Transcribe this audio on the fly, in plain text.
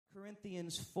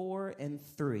Corinthians 4 and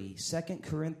 3. 2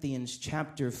 Corinthians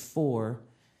chapter 4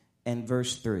 and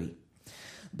verse 3.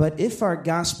 But if our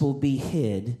gospel be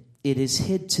hid, it is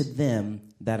hid to them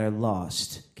that are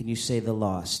lost. Can you say the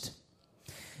lost?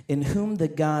 In whom the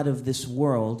God of this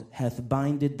world hath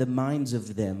binded the minds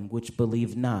of them which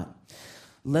believe not,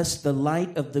 lest the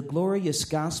light of the glorious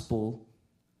gospel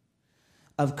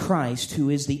of Christ, who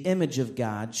is the image of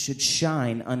God, should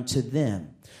shine unto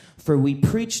them. For we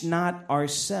preach not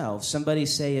ourselves. Somebody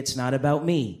say, it's not about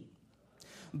me.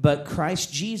 But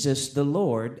Christ Jesus the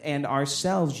Lord, and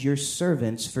ourselves your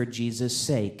servants for Jesus'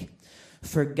 sake.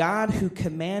 For God, who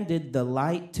commanded the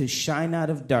light to shine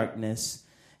out of darkness,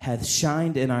 hath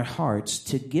shined in our hearts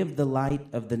to give the light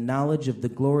of the knowledge of the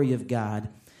glory of God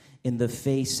in the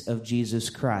face of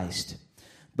Jesus Christ.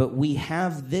 But we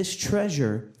have this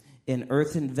treasure in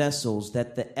earthen vessels,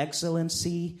 that the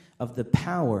excellency of the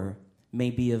power may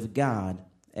be of God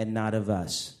and not of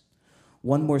us.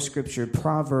 One more scripture,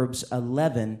 Proverbs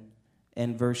 11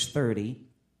 and verse 30.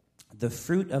 The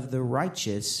fruit of the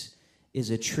righteous is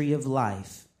a tree of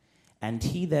life, and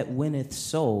he that winneth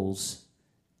souls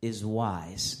is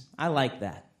wise. I like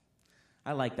that.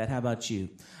 I like that. How about you?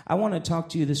 I want to talk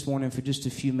to you this morning for just a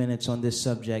few minutes on this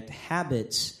subject,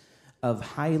 habits of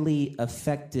highly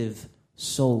effective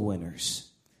soul winners.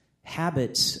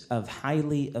 Habits of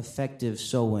highly effective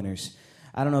soul winners.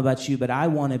 I don't know about you, but I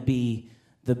want to be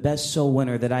the best soul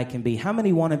winner that I can be. How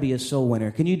many want to be a soul winner?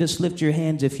 Can you just lift your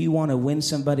hands if you want to win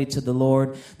somebody to the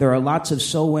Lord? There are lots of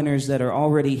soul winners that are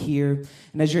already here.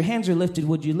 And as your hands are lifted,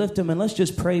 would you lift them? And let's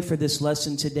just pray for this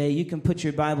lesson today. You can put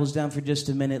your Bibles down for just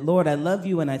a minute. Lord, I love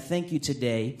you and I thank you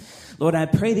today. Lord, I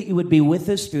pray that you would be with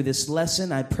us through this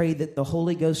lesson. I pray that the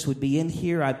Holy Ghost would be in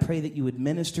here. I pray that you would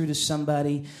minister to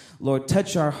somebody. Lord,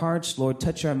 touch our hearts. Lord,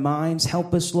 touch our minds.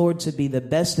 Help us, Lord, to be the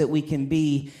best that we can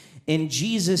be. In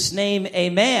Jesus' name,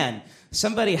 amen.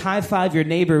 Somebody high five your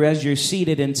neighbor as you're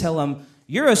seated and tell them,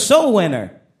 you're a soul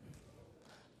winner.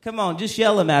 Come on, just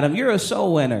yell them at them. You're a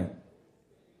soul winner.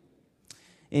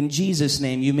 In Jesus'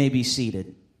 name, you may be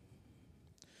seated.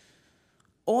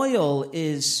 Oil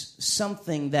is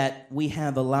something that we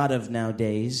have a lot of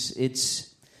nowadays.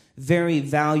 It's very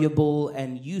valuable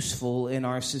and useful in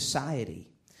our society.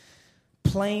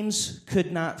 Planes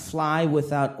could not fly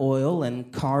without oil,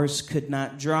 and cars could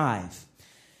not drive.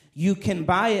 You can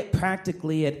buy it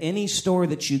practically at any store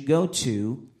that you go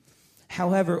to.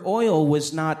 However, oil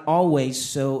was not always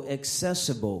so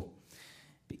accessible.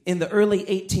 In the early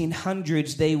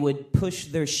 1800s, they would push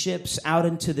their ships out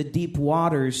into the deep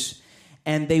waters,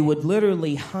 and they would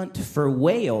literally hunt for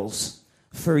whales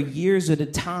for years at a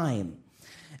time.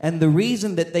 And the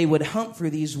reason that they would hunt for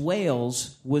these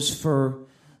whales was for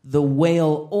the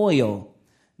whale oil.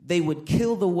 They would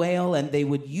kill the whale and they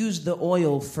would use the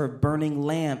oil for burning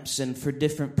lamps and for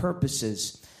different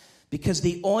purposes. Because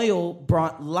the oil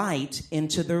brought light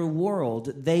into their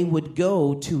world, they would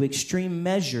go to extreme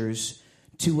measures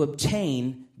to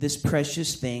obtain this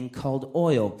precious thing called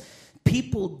oil.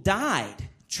 People died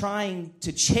trying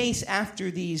to chase after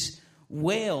these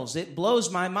whales. It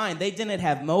blows my mind. They didn't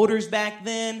have motors back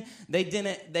then.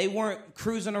 They weren't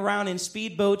cruising around in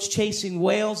speedboats chasing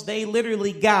whales. They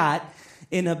literally got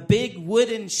in a big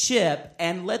wooden ship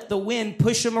and let the wind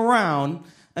push them around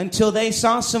until they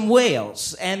saw some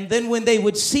whales. And then when they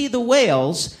would see the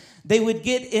whales, they would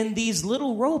get in these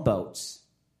little rowboats.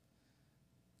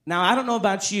 Now, I don't know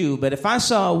about you, but if I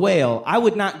saw a whale, I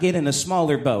would not get in a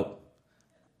smaller boat.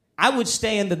 I would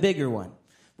stay in the bigger one.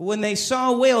 When they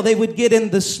saw a whale, they would get in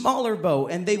the smaller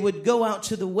boat and they would go out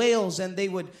to the whales and they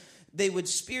would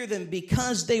spear them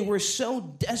because they were so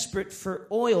desperate for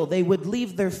oil. They would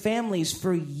leave their families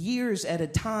for years at a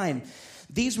time.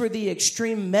 These were the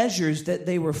extreme measures that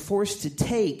they were forced to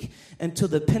take until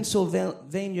the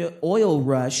Pennsylvania oil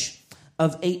rush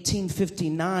of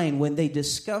 1859, when they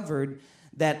discovered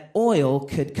that oil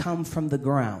could come from the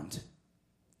ground.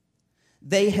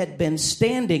 They had been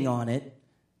standing on it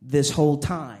this whole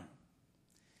time.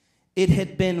 It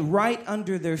had been right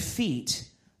under their feet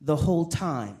the whole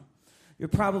time. You're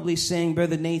probably saying,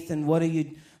 Brother Nathan, what are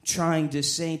you trying to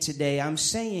say today? I'm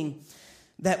saying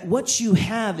that what you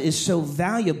have is so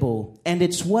valuable, and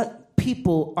it's what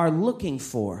people are looking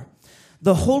for.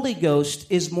 The Holy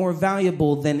Ghost is more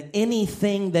valuable than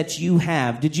anything that you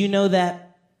have. Did you know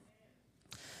that?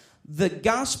 The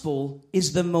gospel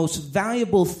is the most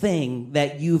valuable thing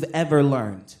that you've ever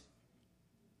learned.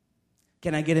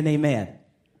 Can I get an amen?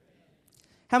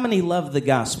 How many love the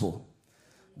gospel?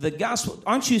 The gospel.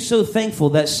 Aren't you so thankful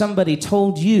that somebody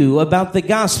told you about the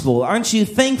gospel? Aren't you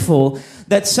thankful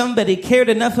that somebody cared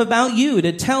enough about you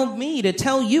to tell me, to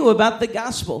tell you about the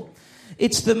gospel?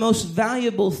 It's the most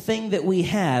valuable thing that we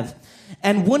have.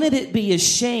 And wouldn't it be a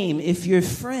shame if your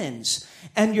friends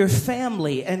and your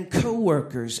family and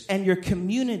coworkers and your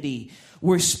community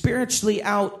were spiritually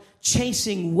out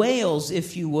chasing whales,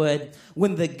 if you would,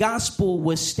 when the gospel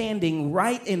was standing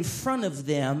right in front of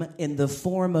them in the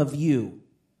form of you?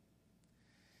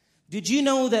 Did you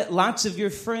know that lots of your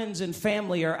friends and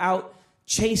family are out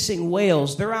chasing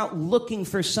whales? They're out looking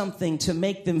for something to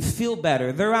make them feel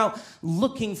better. They're out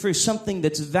looking for something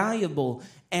that's valuable,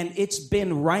 and it's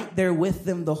been right there with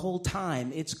them the whole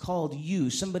time. It's called you.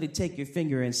 Somebody take your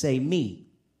finger and say, me.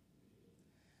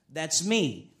 That's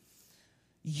me.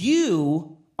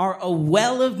 You are a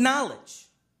well of knowledge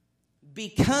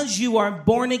because you are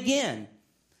born again,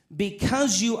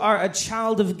 because you are a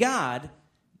child of God.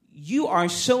 You are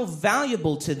so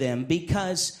valuable to them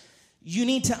because you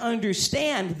need to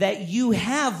understand that you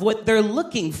have what they're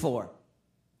looking for.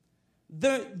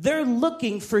 They're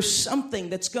looking for something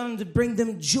that's going to bring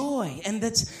them joy and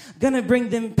that's going to bring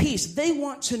them peace. They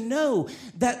want to know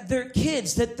that their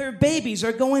kids, that their babies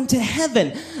are going to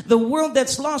heaven. The world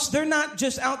that's lost, they're not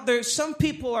just out there. Some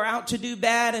people are out to do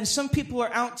bad and some people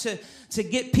are out to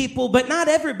get people, but not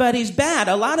everybody's bad.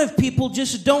 A lot of people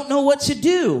just don't know what to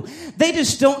do. They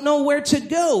just don't know where to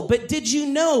go. But did you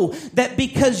know that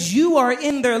because you are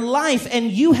in their life and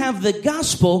you have the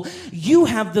gospel, you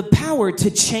have the power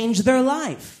to change their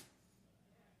life?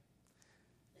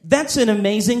 That's an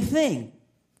amazing thing.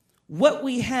 What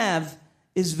we have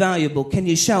is valuable. Can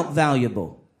you shout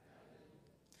valuable?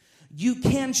 You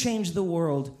can change the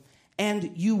world,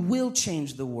 and you will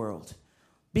change the world.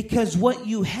 Because what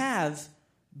you have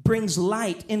brings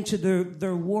light into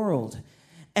their world.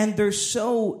 And they're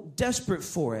so desperate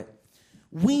for it.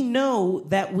 We know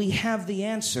that we have the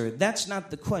answer. That's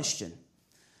not the question.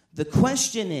 The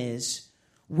question is,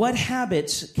 what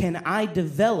habits can I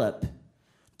develop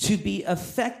to be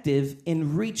effective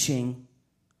in reaching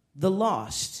the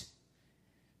lost?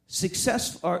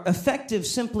 Effective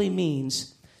simply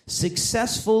means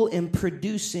successful in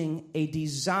producing a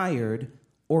desired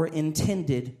or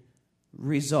intended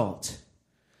result.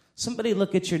 Somebody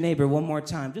look at your neighbor one more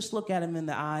time. Just look at him in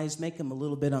the eyes. Make him a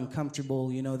little bit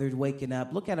uncomfortable. You know, they're waking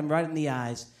up. Look at him right in the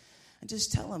eyes and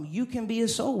just tell him, you can be a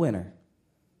soul winner.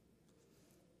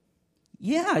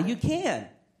 Yeah, you can.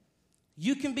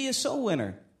 You can be a soul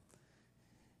winner.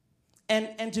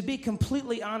 And to be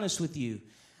completely honest with you,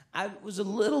 I was a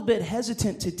little bit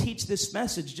hesitant to teach this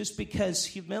message just because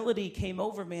humility came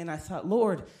over me, and I thought,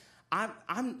 Lord,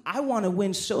 I want to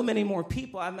win so many more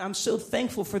people. I'm so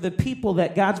thankful for the people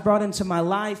that God's brought into my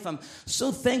life. I'm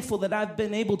so thankful that I've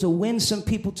been able to win some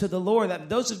people to the Lord.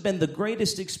 Those have been the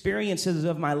greatest experiences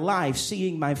of my life,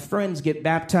 seeing my friends get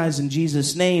baptized in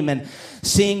Jesus' name and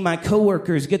seeing my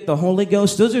coworkers get the Holy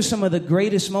Ghost. Those are some of the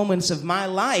greatest moments of my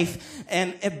life.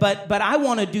 But I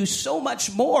want to do so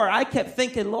much more. I kept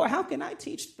thinking, Lord, how can I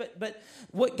teach? But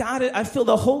what God, I feel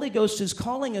the Holy Ghost is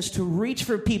calling us to reach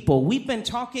for people. We've been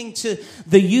talking to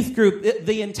the youth group.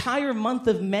 The entire month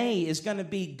of May is going to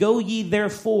be Go Ye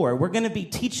Therefore. We're going to be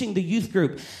teaching the youth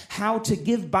group how to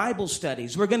give Bible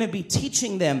studies. We're going to be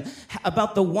teaching them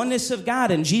about the oneness of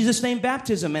God and Jesus' name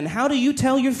baptism and how do you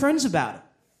tell your friends about it.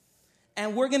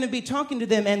 And we're going to be talking to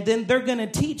them, and then they're going to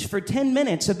teach for 10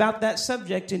 minutes about that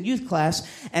subject in youth class,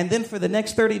 and then for the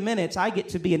next 30 minutes, I get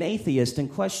to be an atheist and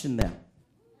question them.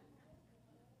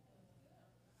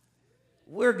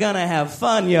 We're going to have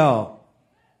fun, y'all.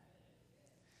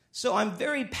 So I'm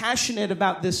very passionate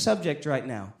about this subject right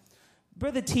now.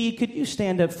 Brother T, could you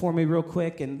stand up for me real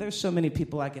quick? And there's so many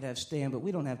people I could have stand, but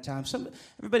we don't have time.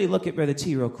 Everybody look at Brother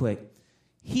T real quick.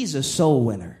 He's a soul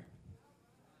winner.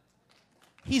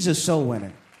 He's a soul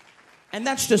winner. And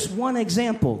that's just one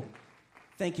example.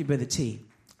 Thank you, Brother T.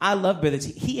 I love Brother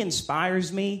T. He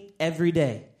inspires me every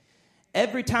day.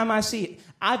 Every time I see it,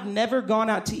 I've never gone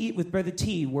out to eat with Brother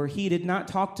T where he did not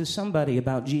talk to somebody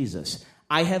about Jesus.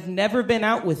 I have never been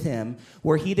out with him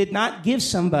where he did not give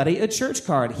somebody a church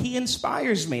card. He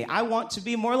inspires me. I want to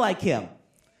be more like him.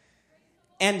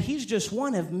 And he's just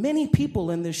one of many people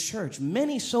in this church,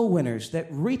 many soul winners that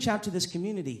reach out to this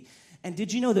community. And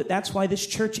did you know that that's why this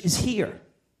church is here?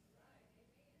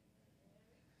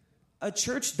 A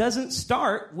church doesn't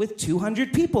start with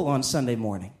 200 people on Sunday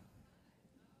morning.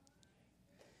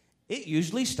 It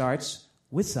usually starts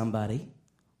with somebody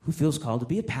who feels called to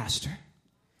be a pastor,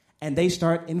 and they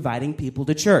start inviting people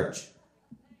to church.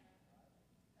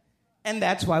 And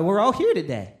that's why we're all here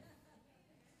today.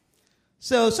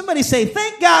 So somebody say,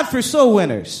 thank God for soul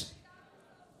winners.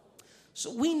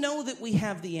 So we know that we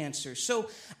have the answer. So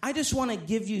I just want to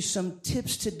give you some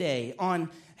tips today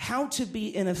on how to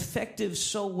be an effective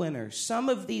soul winner. Some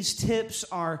of these tips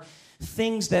are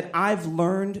things that I've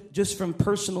learned just from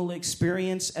personal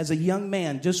experience as a young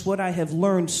man, just what I have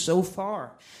learned so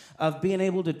far of being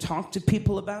able to talk to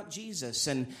people about Jesus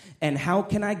and how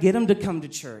can I get them to come to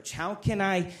church? How can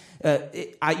I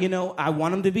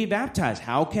want them to be baptized.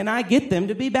 How can I get them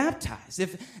to be baptized?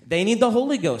 If they need the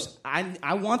Holy Ghost,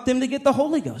 I want them to get the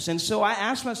Holy Ghost. And so I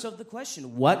ask myself the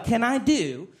question, what can I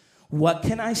do? What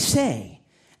can I say?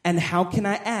 And how can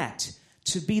I act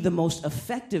to be the most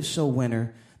effective soul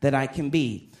winner that I can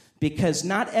be? Because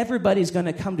not everybody's going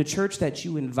to come to church that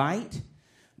you invite.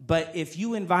 But if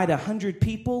you invite 100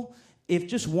 people, if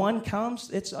just one comes,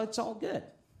 it's all good,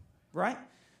 right?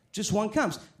 Just one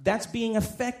comes. That's being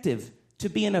effective. To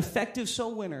be an effective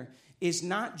soul winner is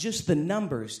not just the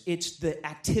numbers, it's the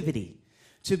activity.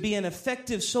 To be an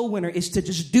effective soul winner is to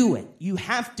just do it. You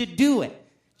have to do it.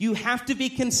 You have to be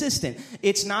consistent.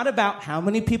 It's not about how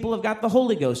many people have got the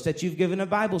Holy Ghost that you've given a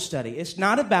Bible study. It's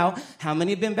not about how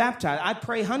many have been baptized. I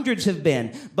pray hundreds have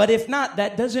been. But if not,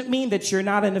 that doesn't mean that you're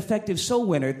not an effective soul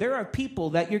winner. There are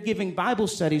people that you're giving Bible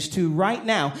studies to right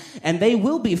now, and they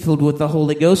will be filled with the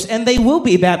Holy Ghost, and they will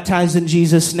be baptized in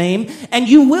Jesus' name, and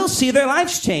you will see their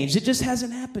lives change. It just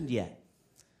hasn't happened yet.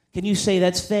 Can you say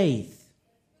that's faith?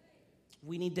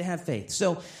 We need to have faith.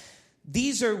 So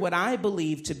these are what I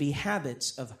believe to be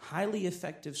habits of highly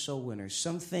effective soul winners.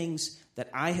 Some things that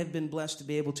I have been blessed to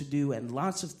be able to do, and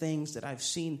lots of things that I've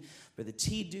seen Brother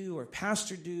T do or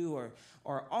Pastor do,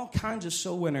 or all kinds of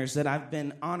soul winners that I've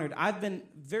been honored. I've been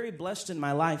very blessed in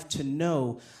my life to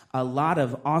know a lot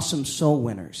of awesome soul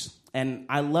winners. And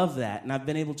I love that, and I've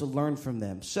been able to learn from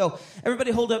them. So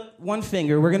everybody hold up one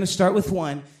finger. We're going to start with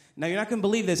one. Now, you're not going to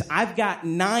believe this. I've got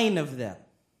 9 of them.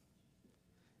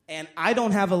 And I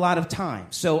don't have a lot of time,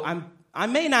 so I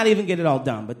may not even get it all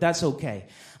done, but that's okay.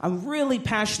 I'm really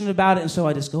passionate about it, and so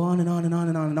I just go on and on and on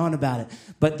and on and on about it.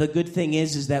 But the good thing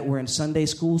is that we're in Sunday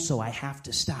school, so I have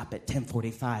to stop at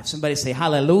 10:45. Somebody say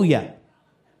hallelujah.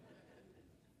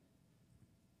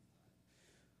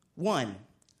 1,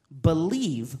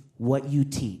 believe what you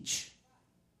teach.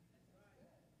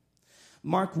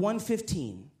 Mark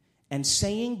 1:15, and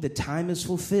saying the time is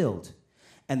fulfilled,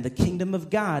 and the kingdom of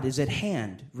God is at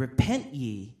hand. Repent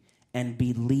ye and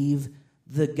believe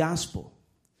the gospel.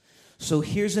 So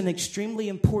here's an extremely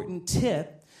important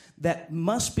tip that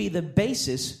must be the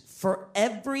basis for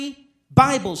every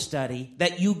Bible study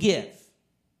that you give.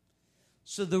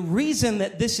 So the reason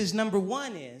that this is number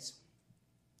 1 is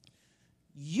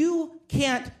you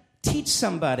can't teach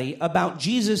somebody about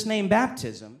Jesus' name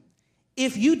baptism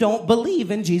if you don't believe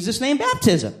in Jesus' name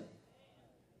baptism.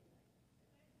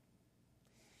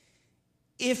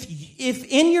 If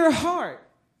in your heart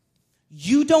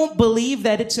you don't believe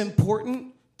that it's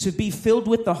important to be filled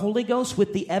with the Holy Ghost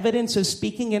with the evidence of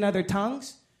speaking in other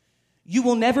tongues, you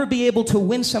will never be able to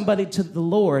win somebody to the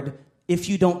Lord if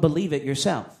you don't believe it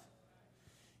yourself.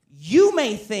 You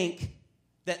may think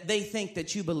that they think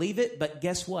that you believe it, but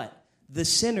guess what? The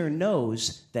sinner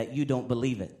knows that you don't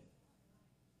believe it.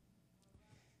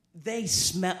 They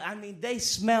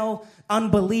smell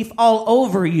unbelief all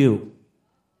over you.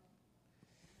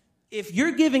 If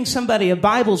you're giving somebody a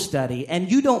Bible study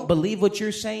and you don't believe what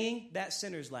you're saying, that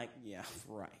sinner's like, yeah,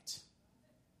 right.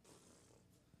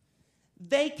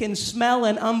 They can smell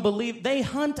an unbelief. They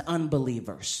hunt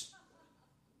unbelievers.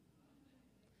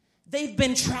 They've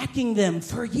been tracking them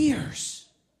for years.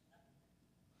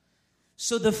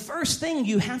 So the first thing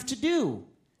you have to do,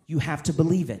 you have to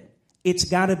believe it. It's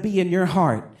got to be in your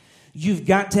heart. You've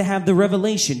got to have the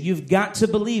revelation. You've got to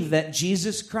believe that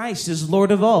Jesus Christ is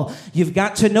Lord of all. You've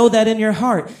got to know that in your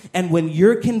heart. And when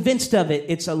you're convinced of it,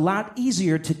 it's a lot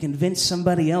easier to convince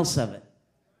somebody else of it.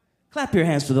 Clap your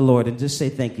hands for the Lord and just say,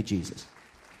 thank you, Jesus.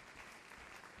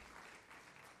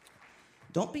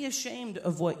 Don't be ashamed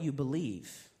of what you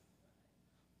believe.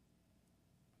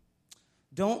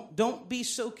 Don't be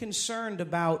so concerned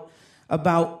about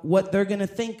what they're going to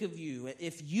think of you.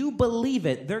 If you believe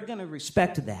it, they're going to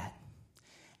respect that.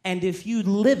 And if you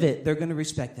live it, they're going to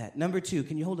respect that. Number 2,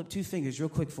 can you hold up 2 fingers real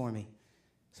quick for me?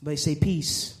 Somebody say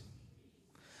peace.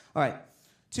 All right.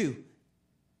 2,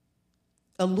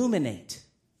 illuminate.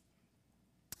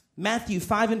 Matthew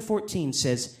 5:14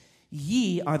 says,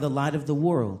 ye are the light of the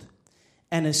world,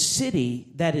 and a city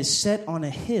that is set on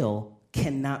a hill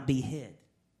cannot be hid.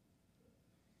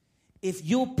 If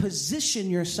you'll position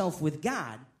yourself with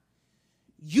God,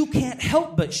 you can't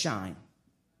help but shine.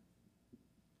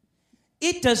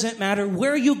 It doesn't matter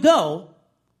where you go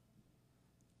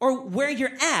or where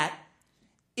you're at.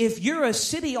 If you're a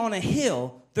city on a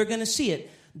hill, They're going to see it.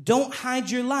 Don't hide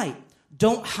your light.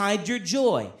 Don't hide your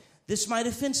joy. This might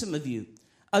offend some of you.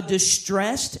 A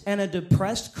distressed and a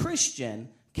depressed Christian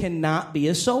cannot be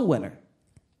a soul winner.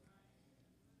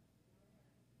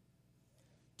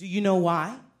 Do you know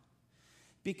why?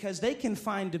 Because they can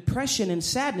find depression and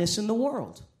sadness in the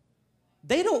world.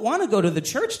 They don't want to go to the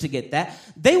church to get that.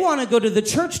 They want to go to the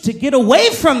church to get away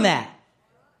from that.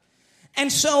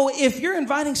 And so if you're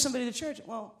inviting somebody to church,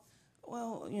 well,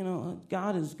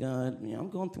 God is good. I'm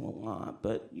going through a lot,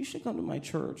 but you should come to my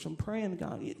church. I'm praying to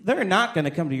God. They're not going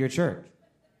to come to your church.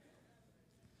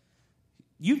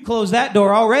 You've closed that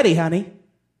door already, honey.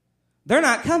 They're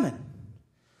not coming.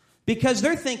 Because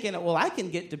they're thinking, well, I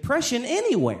can get depression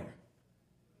anywhere.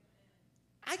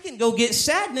 I can go get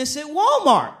sadness at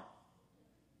Walmart.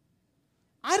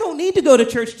 I don't need to go to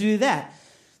church to do that.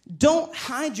 Don't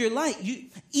hide your light.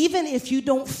 Even if you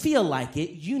don't feel like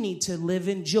it, you need to live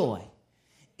in joy.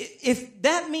 If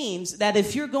that means that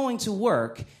if you're going to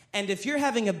work and if you're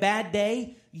having a bad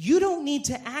day, you don't need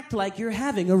to act like you're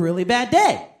having a really bad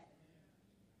day.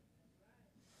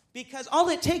 Because all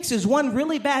it takes is one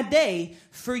really bad day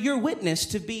for your witness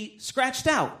to be scratched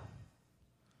out.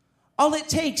 All it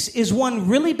takes is one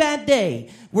really bad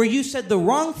day where you said the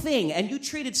wrong thing and you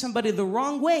treated somebody the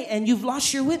wrong way and you've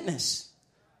lost your witness.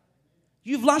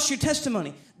 You've lost your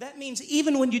testimony. That means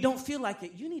even when you don't feel like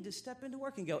it, you need to step into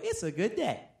work and go, it's a good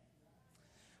day.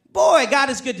 Boy, God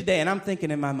is good today. And I'm thinking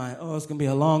in my mind, it's going to be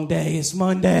a long day. It's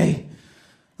Monday.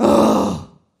 Going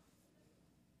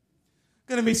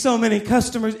to be so many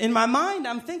customers. In my mind,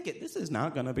 I'm thinking, this is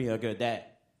not going to be a good day.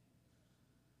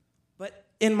 But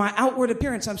in my outward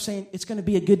appearance, I'm saying it's going to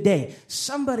be a good day.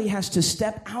 Somebody has to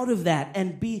step out of that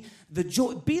and be the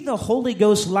joy, be the Holy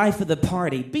Ghost life of the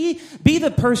party. Be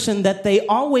the person that they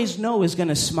always know is going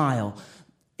to smile.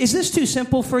 Is this too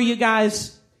simple for you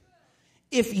guys?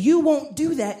 If you won't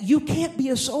do that, you can't be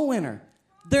a soul winner.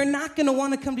 They're not going to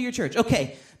want to come to your church.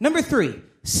 Okay, number 3,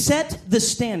 set the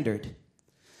standard.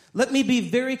 Let me be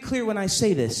very clear when I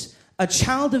say this. A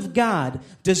child of God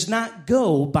does not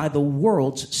go by the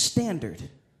world's standard.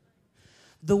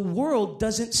 The world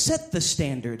doesn't set the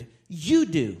standard. You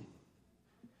do.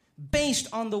 Based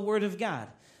on the word of God.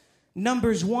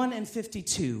 Numbers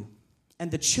 1:52.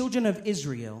 And the children of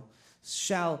Israel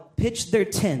shall pitch their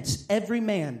tents, every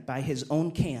man by his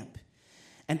own camp,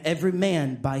 and every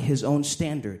man by his own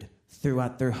standard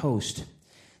throughout their host.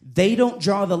 They don't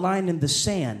draw the line in the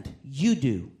sand. You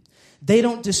do. They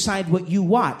don't decide what you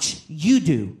watch. You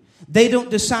do. They don't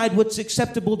decide what's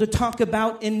acceptable to talk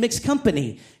about in mixed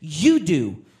company. You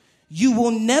do. You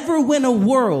will never win a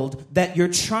world that you're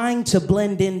trying to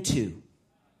blend into.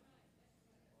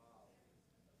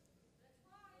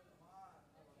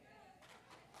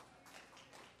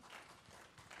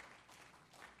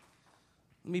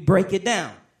 Let me break it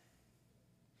down.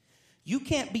 You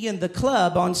can't be in the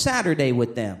club on Saturday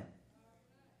with them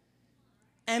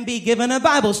and be given a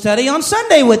Bible study on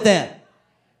Sunday with them.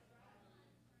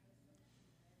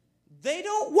 They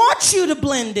don't want you to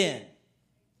blend in.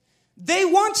 They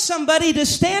want somebody to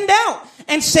stand out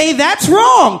and say, that's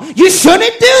wrong. You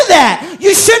shouldn't do that.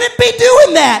 You shouldn't be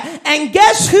doing that. And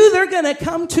guess who they're going to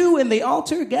come to in the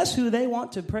altar? Guess who they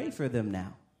want to pray for them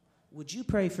now? Would you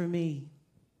pray for me?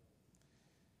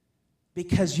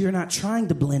 Because you're not trying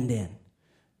to blend in.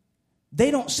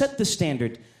 They don't set the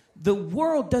standard. The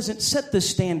world doesn't set the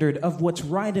standard of what's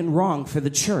right and wrong for the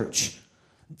church.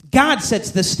 God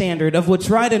sets the standard of what's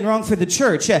right and wrong for the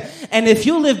church. And if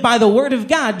you live by the word of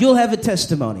God, you'll have a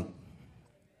testimony.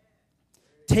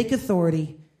 Take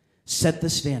authority, set the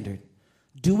standard.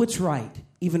 Do what's right,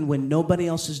 even when nobody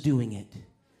else is doing it.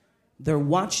 They're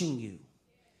watching you.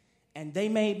 And they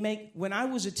may make, when I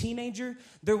was a teenager,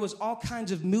 there was all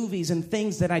kinds of movies and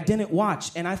things that I didn't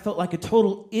watch. And I felt like a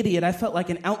total idiot. I felt like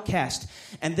an outcast.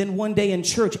 And then one day in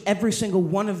church, every single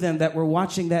one of them that were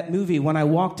watching that movie, when I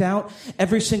walked out,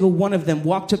 every single one of them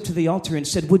walked up to the altar and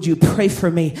said, would you pray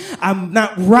for me? I'm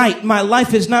not right. My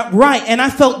life is not right. And I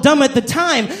felt dumb at the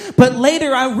time. But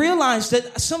later I realized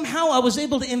that somehow I was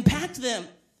able to impact them.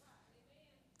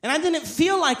 And I didn't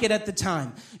feel like it at the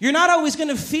time. You're not always going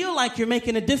to feel like you're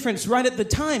making a difference right at the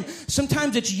time.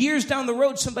 Sometimes it's years down the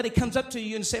road, somebody comes up to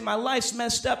you and say, my life's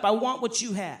messed up. I want what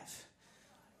you have.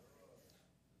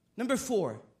 Number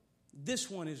 4, this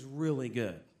one is really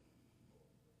good.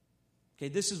 Okay,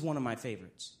 this is one of my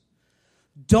favorites.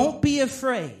 Don't be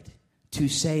afraid to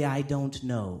say, I don't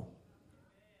know.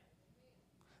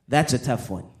 That's a tough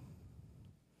one.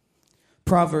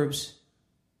 Proverbs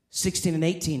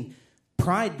 16:18.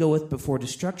 Pride goeth before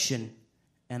destruction,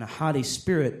 and a haughty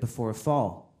spirit before a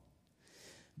fall.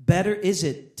 Better is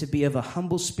it to be of a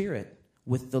humble spirit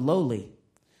with the lowly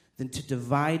than to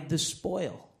divide the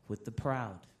spoil with the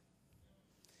proud.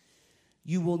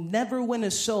 You will never win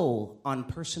a soul on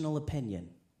personal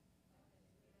opinion.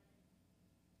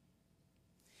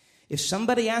 If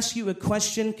somebody asks you a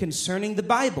question concerning the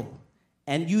Bible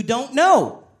and you don't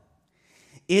know,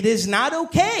 it is not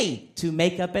okay to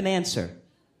make up an answer.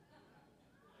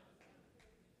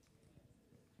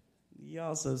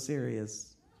 Y'all so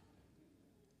serious.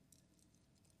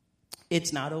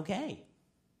 It's not okay.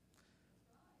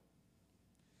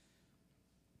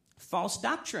 False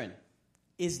doctrine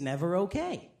is never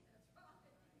okay.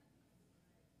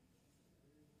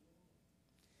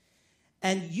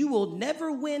 And you will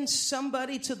never win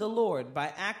somebody to the Lord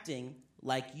by acting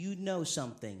like you know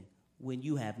something when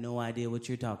you have no idea what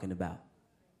you're talking about.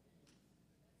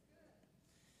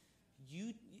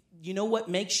 You know what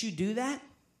makes you do that?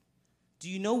 Do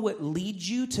you know what leads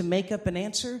you to make up an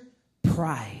answer?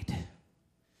 Pride.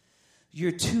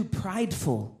 You're too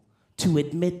prideful to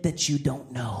admit that you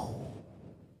don't know.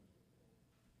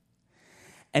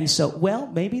 And so, well,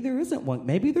 maybe there isn't one.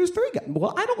 Maybe there's three guys.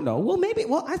 Well, I don't know. Well, maybe,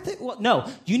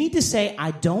 no. You need to say,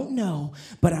 I don't know,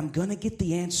 but I'm going to get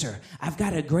the answer. I've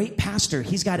got a great pastor.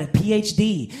 He's got a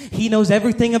PhD. He knows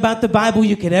everything about the Bible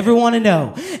you could ever want to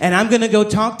know. And I'm going to go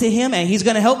talk to him, and he's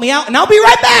going to help me out, and I'll be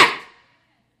right back.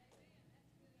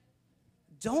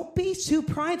 Don't be too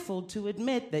prideful to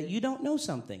admit that you don't know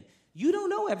something. You don't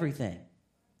know everything.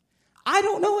 I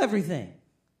don't know everything.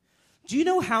 Do you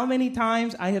know how many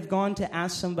times I have gone to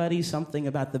ask somebody something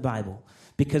about the Bible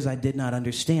because I did not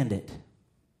understand it?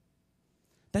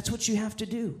 That's what you have to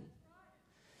do.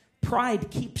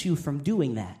 Pride keeps you from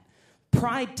doing that.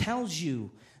 Pride tells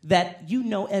you that you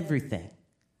know everything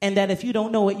and that if you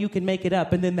don't know it, you can make it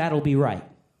up and then that'll be right.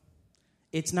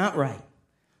 It's not right.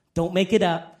 Don't make it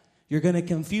up. You're going to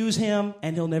confuse him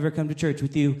and he'll never come to church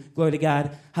with you. Glory to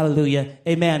God. Hallelujah.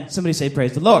 Amen. Somebody say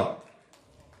praise the Lord.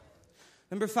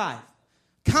 Number 5.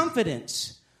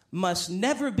 Confidence must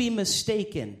never be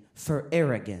mistaken for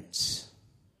arrogance.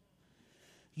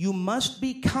 You must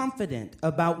be confident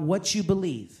about what you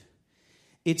believe.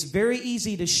 It's very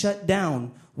easy to shut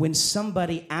down when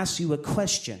somebody asks you a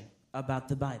question about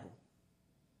the Bible.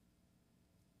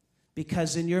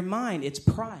 Because in your mind, it's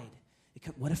pride.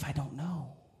 What if I don't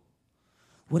know?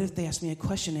 What if they ask me a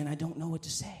question and I don't know what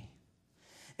to say?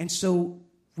 And so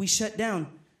we shut down.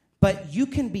 But you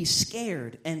can be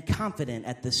scared and confident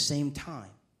at the same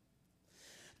time.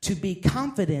 To be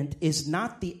confident is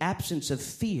not the absence of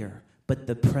fear, but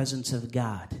the presence of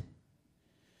God.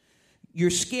 You're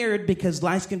scared because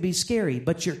life can be scary,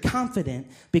 but you're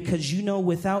confident because you know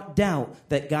without doubt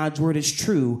that God's word is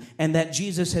true and that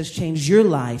Jesus has changed your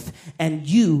life and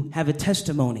you have a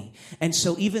testimony. And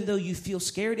so even though you feel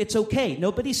scared, it's okay.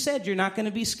 Nobody said you're not going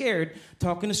to be scared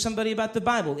talking to somebody about the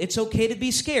Bible. It's okay to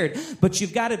be scared, but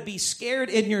you've got to be scared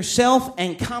in yourself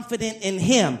and confident in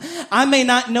him. I may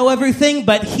not know everything,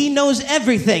 but he knows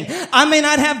everything. I may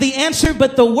not have the answer,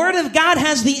 but the word of God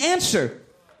has the answer.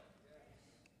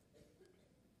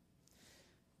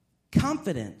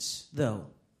 Confidence, though,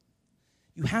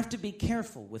 you have to be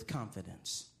careful with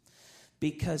confidence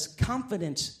because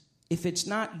confidence, if it's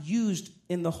not used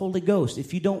in the Holy Ghost,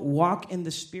 if you don't walk in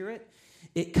the Spirit,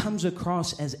 it comes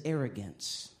across as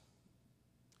arrogance.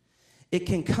 It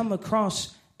can come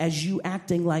across as you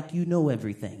acting like you know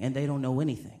everything and they don't know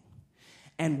anything.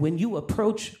 And when you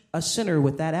approach a sinner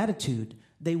with that attitude,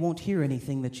 they won't hear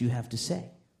anything that you have to say.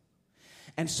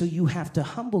 And so you have to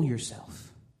humble yourself.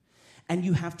 And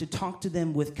you have to talk to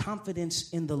them with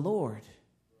confidence in the Lord.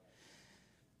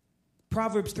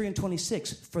 Proverbs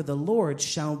 3:26, for the Lord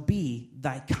shall be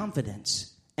thy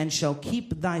confidence and shall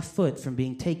keep thy foot from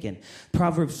being taken.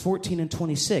 Proverbs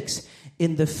 14:26,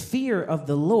 in the fear of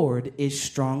the Lord is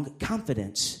strong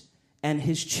confidence, and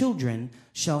his children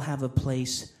shall have a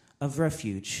place of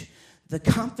refuge. The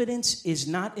confidence is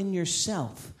not in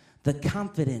yourself. The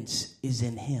confidence is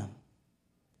in him.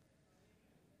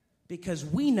 Because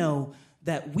we know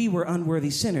that we were unworthy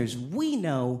sinners. We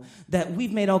know that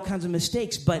we've made all kinds of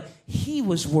mistakes, but he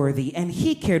was worthy and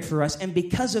he cared for us. And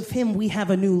because of him, we have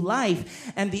a new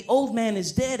life. And the old man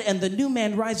is dead and the new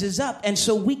man rises up. And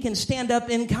so we can stand up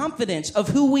in confidence of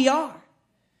who we are.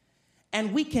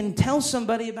 And we can tell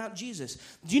somebody about Jesus.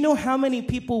 Do you know how many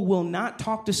people will not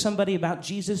talk to somebody about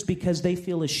Jesus because they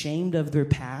feel ashamed of their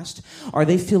past or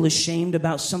they feel ashamed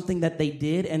about something that they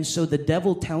did? And so the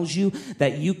devil tells you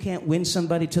that you can't win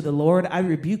somebody to the Lord. I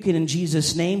rebuke it in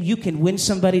Jesus' name. You can win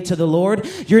somebody to the Lord.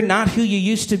 You're not who you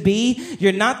used to be.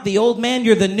 You're not the old man.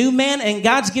 You're the new man. And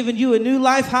God's given you a new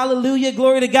life. Hallelujah.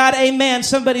 Glory to God. Amen.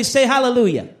 Somebody say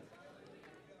hallelujah.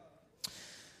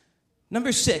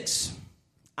 Number 6.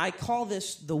 I call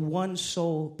this the one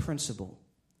soul principle.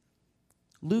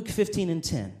 Luke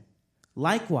 15:10.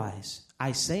 Likewise,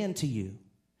 I say unto you,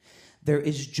 there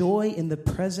is joy in the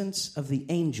presence of the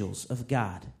angels of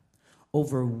God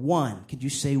over one. Could you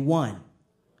say one?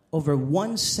 Over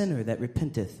one sinner that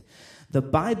repenteth. The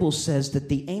Bible says that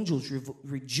the angels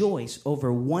rejoice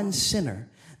over one sinner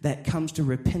that comes to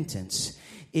repentance.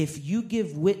 If you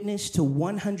give witness to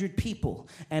 100 people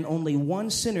and only one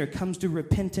sinner comes to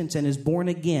repentance and is born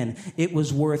again, it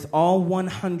was worth all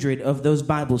 100 of those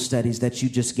Bible studies that you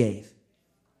just gave.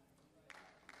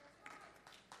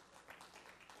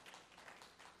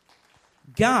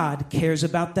 God cares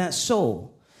about that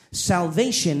soul.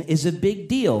 Salvation is a big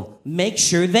deal. Make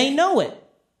sure they know it.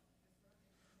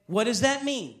 What does that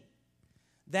mean?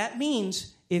 That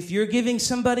means if you're giving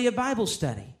somebody a Bible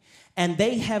study and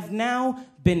they have now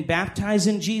been baptized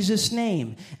in Jesus'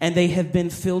 name and they have been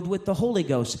filled with the Holy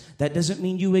Ghost, that doesn't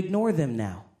mean you ignore them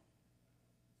now.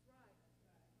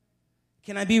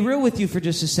 Can I be real with you for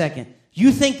just a second?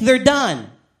 You think they're done.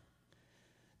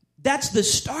 That's the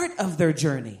start of their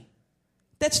journey.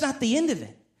 That's not the end of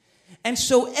it. And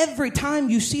so every time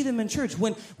you see them in church,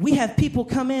 when we have people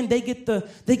come in, they get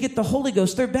the Holy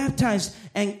Ghost, they're baptized,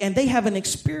 and they have an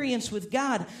experience with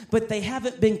God, but they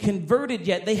haven't been converted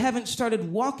yet. They haven't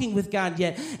started walking with God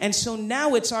yet. And so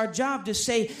now it's our job to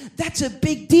say, that's a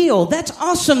big deal. That's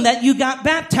awesome that you got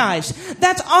baptized.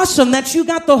 That's awesome that you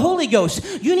got the Holy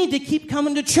Ghost. You need to keep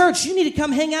coming to church. You need to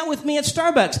come hang out with me at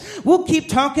Starbucks. We'll keep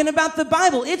talking about the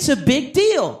Bible. It's a big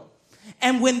deal.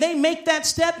 And when they make that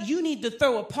step, you need to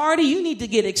throw a party. You need to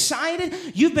get excited.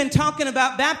 You've been talking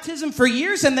about baptism for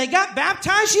years and they got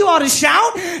baptized. You ought to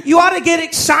shout. You ought to get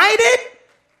excited.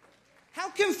 How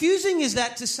confusing is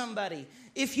that to somebody?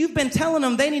 If you've been telling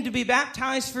them they need to be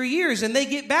baptized for years and they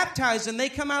get baptized and they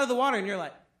come out of the water and you're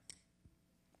like,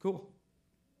 cool.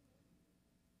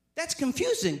 That's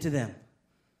confusing to them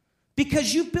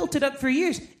because you've built it up for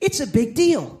years. It's a big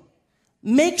deal.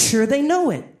 Make sure they know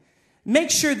it.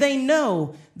 Make sure they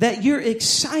know that you're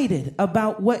excited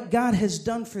about what God has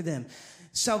done for them.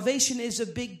 Salvation is a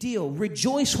big deal.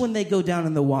 Rejoice when they go down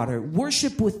in the water.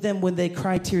 Worship with them when they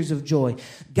cry tears of joy.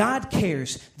 God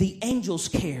cares. The angels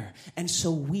care. And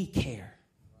so we care.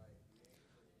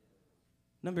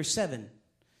 Number 7.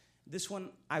 This one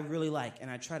I really like,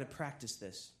 and I try to practice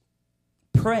this.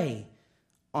 Pray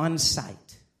on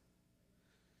sight.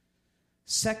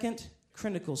 2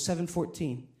 Chronicles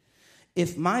 7:14.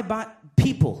 If my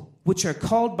people, which are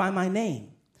called by my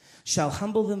name, shall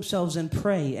humble themselves and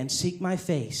pray and seek my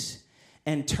face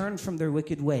and turn from their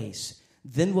wicked ways,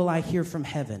 then will I hear from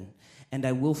heaven and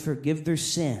I will forgive their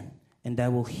sin and I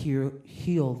will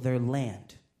heal their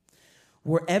land.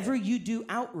 Wherever you do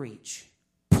outreach,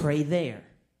 pray there.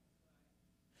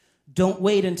 Don't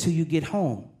wait until you get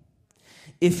home.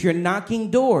 If you're knocking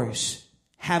doors,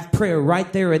 have prayer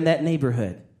right there in that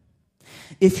neighborhood.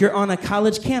 If you're on a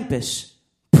college campus,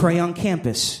 pray on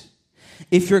campus.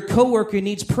 If your coworker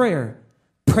needs prayer,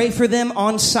 pray for them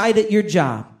on site at your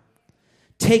job.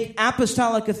 Take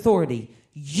apostolic authority.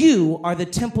 You are the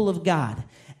temple of God.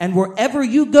 And wherever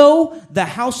you go, the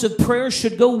house of prayer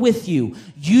should go with you.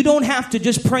 You don't have to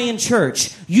just pray in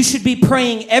church. You should be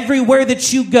praying everywhere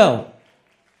that you go.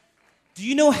 Do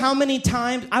you know how many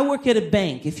times? I work at a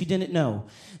bank, if you didn't know.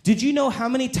 Did you know how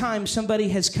many times somebody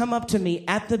has come up to me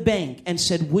at the bank and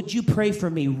said, would you pray for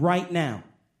me right now?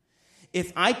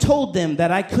 If I told them that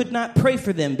I could not pray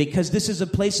for them because this is a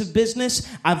place of business,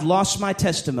 I've lost my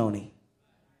testimony.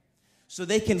 So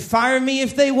they can fire me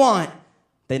if they want.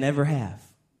 They never have.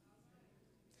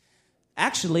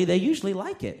 Actually, they usually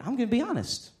like it. I'm going to be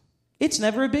honest. It's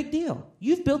never a big deal.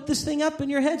 You've built this thing up in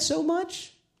your head so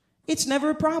much, it's never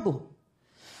a problem.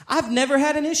 I've never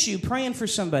had an issue praying for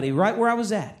somebody right where I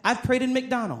was at. I've prayed in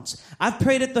McDonald's. I've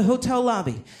prayed at the hotel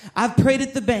lobby. I've prayed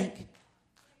at the bank.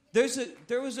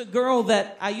 There was a girl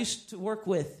that I used to work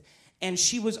with, and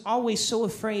she was always so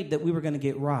afraid that we were going to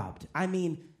get robbed. I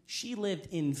mean, she lived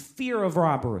in fear of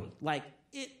robbery. Like,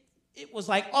 it was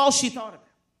like all she thought about.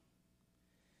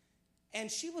 And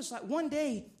she was like, one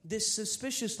day, this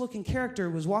suspicious-looking character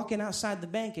was walking outside the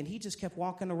bank, and he just kept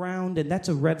walking around, and that's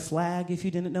a red flag if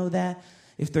you didn't know that.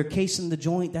 If they're casing the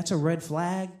joint, that's a red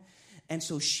flag. And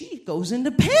so she goes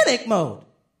into panic mode.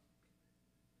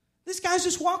 This guy's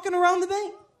just walking around the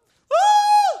bank.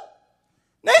 Oh,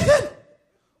 Nathan,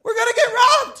 we're going to get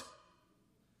robbed.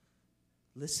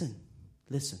 Listen.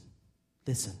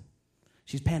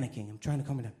 She's panicking. I'm trying to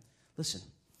calm her down. Listen,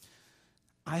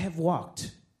 I have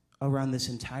walked around this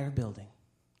entire building,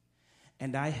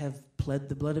 and I have pled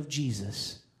the blood of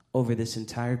Jesus over this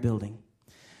entire building.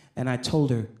 And I told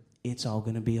her, it's all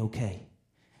going to be okay.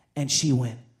 And she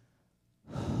went,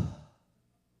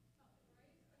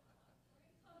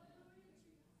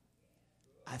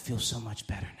 I feel so much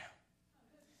better now.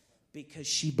 Because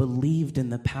she believed in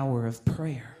the power of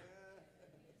prayer.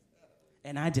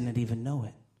 And I didn't even know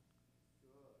it.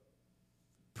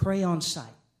 Pray on sight.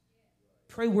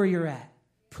 Pray where you're at.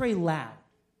 Pray loud.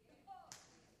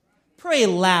 Pray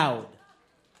loud.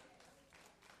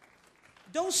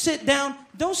 Don't sit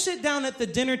down at the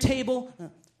dinner table.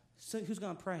 So who's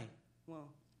going to pray? Well,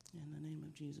 in the name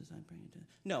of Jesus, I pray.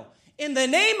 No. In the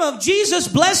name of Jesus,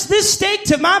 bless this steak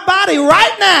to my body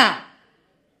right now.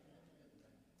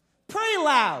 Pray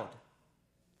loud.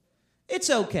 It's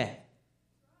okay.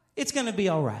 It's going to be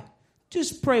all right.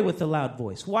 Just pray with a loud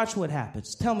voice. Watch what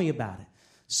happens. Tell me about it.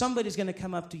 Somebody's going to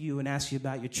come up to you and ask you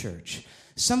about your church.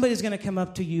 Somebody's going to come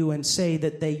up to you and say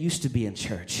that they used to be in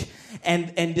church.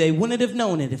 And they wouldn't have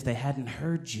known it if they hadn't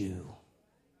heard you.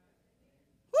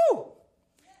 Woo!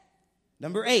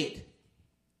 Number 8.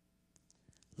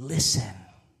 Listen.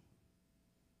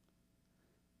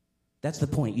 That's the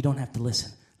point. You don't have to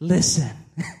listen. Listen.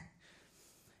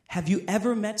 Have you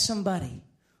ever met somebody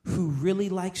who really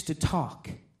likes to talk,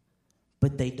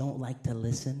 but they don't like to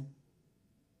listen?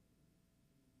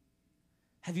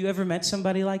 Have you ever met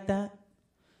somebody like that?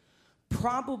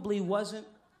 Probably wasn't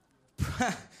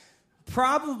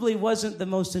the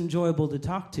most enjoyable to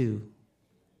talk to.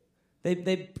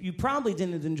 You probably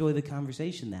didn't enjoy the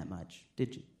conversation that much,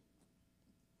 did you?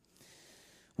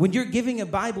 When you're giving a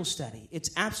Bible study, it's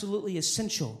absolutely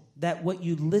essential that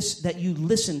you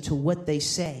listen to what they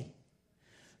say.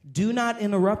 Do not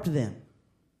interrupt them,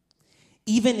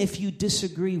 even if you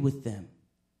disagree with them.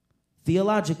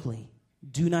 Theologically,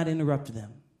 do not interrupt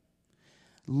them.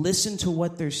 Listen to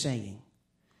what they're saying.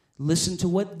 Listen to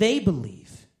what they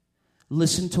believe.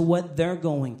 Listen to what they're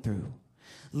going through.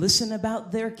 Listen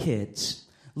about their kids.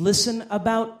 Listen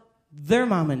about their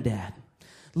mom and dad.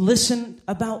 Listen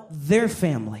about their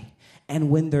family. And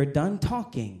when they're done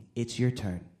talking, it's your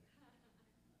turn.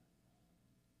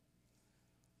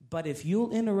 But if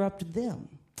you'll interrupt them,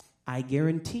 I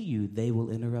guarantee you they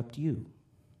will interrupt you.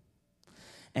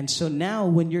 And so now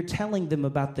when you're telling them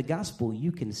about the gospel,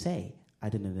 you can say, I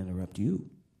didn't interrupt you.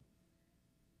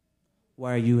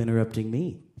 Why are you interrupting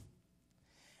me?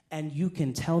 And you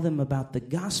can tell them about the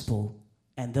gospel,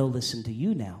 and they'll listen to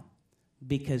you now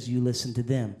because you listen to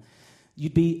them.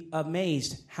 You'd be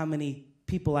amazed how many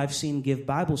people I've seen give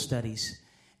Bible studies,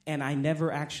 and I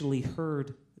never actually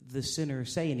heard the sinner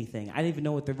say anything. I didn't even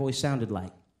know what their voice sounded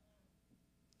like.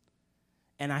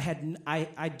 And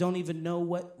I don't even know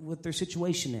what their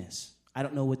situation is. I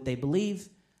don't know what they believe.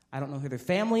 I don't know who their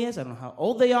family is. I don't know how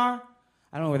old they are.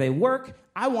 I don't know where they work.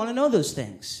 I want to know those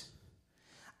things.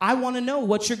 I want to know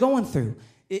what you're going through.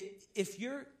 If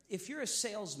you're a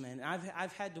salesman,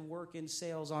 I've had to work in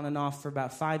sales on and off for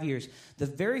about 5 years. The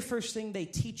very first thing they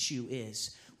teach you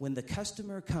is when the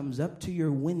customer comes up to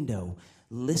your window,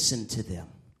 listen to them.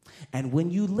 And when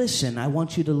you listen, I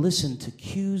want you to listen to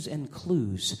cues and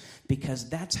clues, because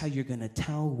that's how you're going to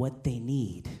tell what they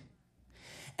need.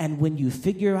 And when you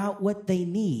figure out what they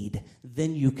need,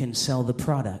 then you can sell the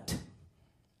product.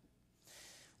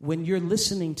 When you're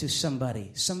listening to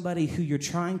somebody who you're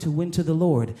trying to win to the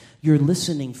Lord, you're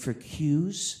listening for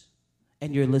cues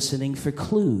and you're listening for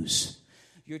clues.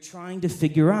 You're trying to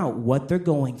figure out what they're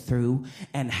going through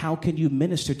and how can you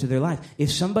minister to their life.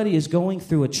 If somebody is going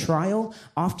through a trial,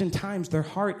 oftentimes their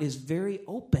heart is very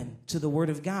open to the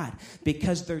Word of God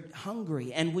because they're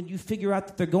hungry. And when you figure out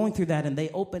that they're going through that and they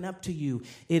open up to you,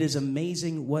 it is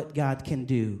amazing what God can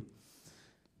do.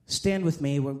 Stand with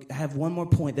me. I have one more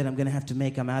point that I'm going to have to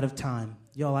make. I'm out of time.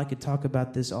 Y'all, I could talk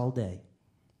about this all day.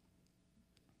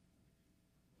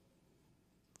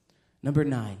 Number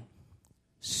 9,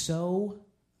 sow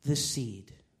the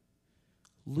seed.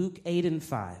 Luke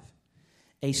 8:5.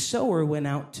 A sower went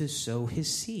out to sow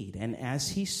his seed, and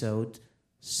as he sowed,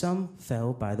 some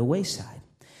fell by the wayside.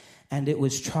 And it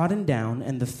was trodden down,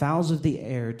 and the fowls of the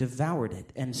air devoured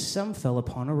it, and some fell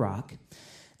upon a rock.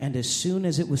 And as soon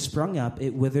as it was sprung up,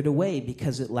 it withered away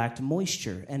because it lacked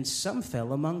moisture. And some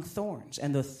fell among thorns,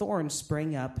 and the thorns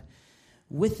sprang up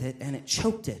with it, and it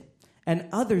choked it. And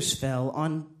others fell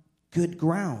on good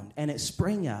ground, and it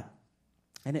sprang up,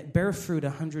 and it bare fruit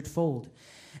 100-fold.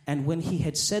 And when he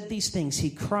had said these things, he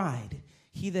cried,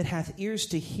 He that hath ears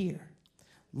to hear,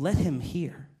 let him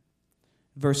hear.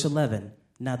 Verse 11,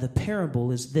 now the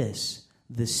parable is this,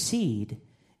 the seed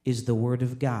is the word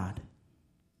of God.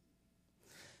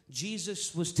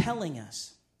 Jesus was telling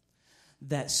us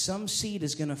that some seed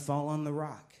is going to fall on the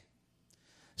rock.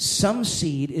 Some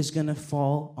seed is going to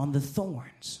fall on the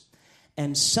thorns.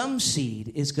 And some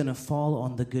seed is going to fall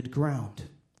on the good ground.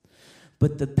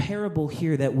 But the parable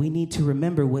here that we need to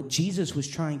remember, what Jesus was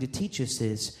trying to teach us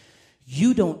is,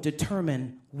 you don't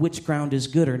determine which ground is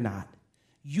good or not.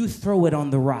 You throw it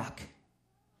on the rock.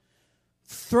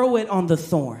 Throw it on the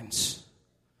thorns.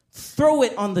 Throw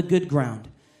it on the good ground.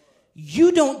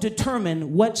 You don't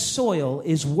determine what soil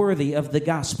is worthy of the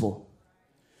gospel.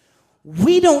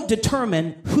 We don't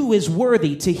determine who is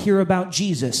worthy to hear about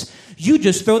Jesus. You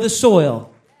just throw the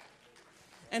soil.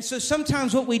 And so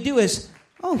sometimes what we do is,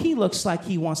 oh, he looks like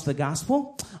he wants the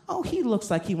gospel. Oh, he looks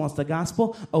like he wants the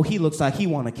gospel. Oh, he looks like he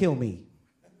want to kill me.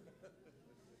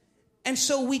 And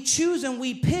so we choose and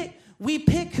we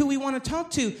pick who we want to talk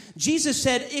to. Jesus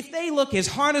said, if they look as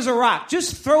hard as a rock,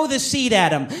 just throw the seed at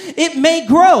them. It may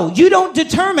grow. You don't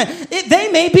determine.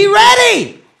 They may be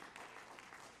ready.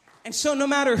 And so no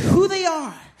matter who they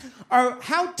are or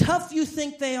how tough you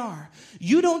think they are,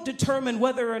 you don't determine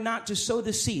whether or not to sow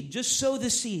the seed. Just sow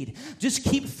the seed. Just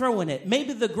keep throwing it.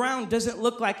 Maybe the ground doesn't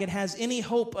look like it has any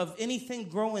hope of anything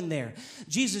growing there.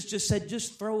 Jesus just said,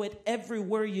 just throw it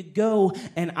everywhere you go,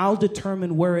 and I'll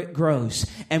determine where it grows.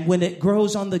 And when it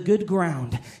grows on the good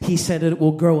ground, he said it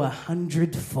will grow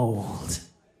 100-fold.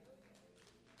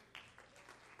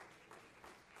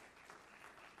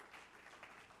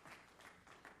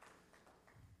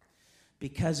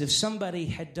 Because if somebody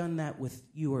had done that with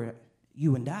you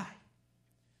and I,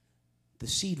 the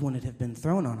seed wouldn't have been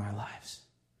thrown on our lives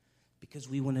because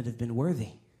we wouldn't have been worthy.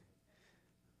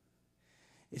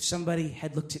 If somebody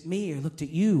had looked at me or looked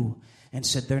at you and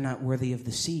said they're not worthy of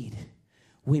the seed,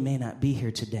 we may not be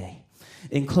here today.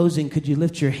 In closing, could you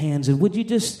lift your hands and would you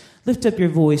just lift up your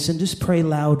voice and just pray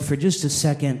loud for just a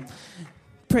second?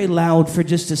 Pray loud for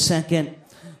just a second.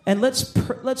 And let's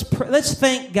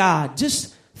thank God.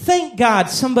 Just thank God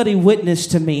somebody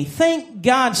witnessed to me. Thank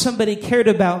God somebody cared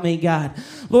about me, God.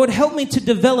 Lord, help me to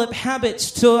develop habits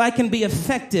so I can be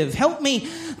effective. Help me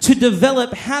to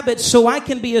develop habits so I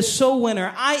can be a soul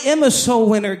winner. I am a soul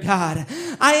winner, God.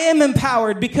 I am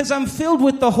empowered because I'm filled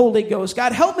with the Holy Ghost.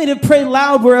 God, help me to pray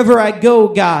loud wherever I go,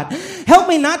 God. Help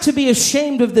me not to be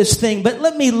ashamed of this thing, but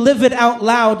let me live it out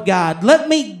loud, God. Let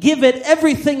me give it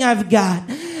everything I've got.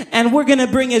 And we're going to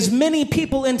bring as many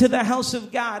people into the house of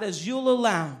God as you'll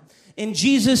allow. In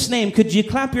Jesus' name, could you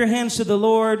clap your hands to the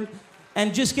Lord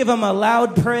and just give him a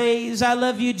loud praise? I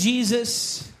love you,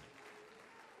 Jesus.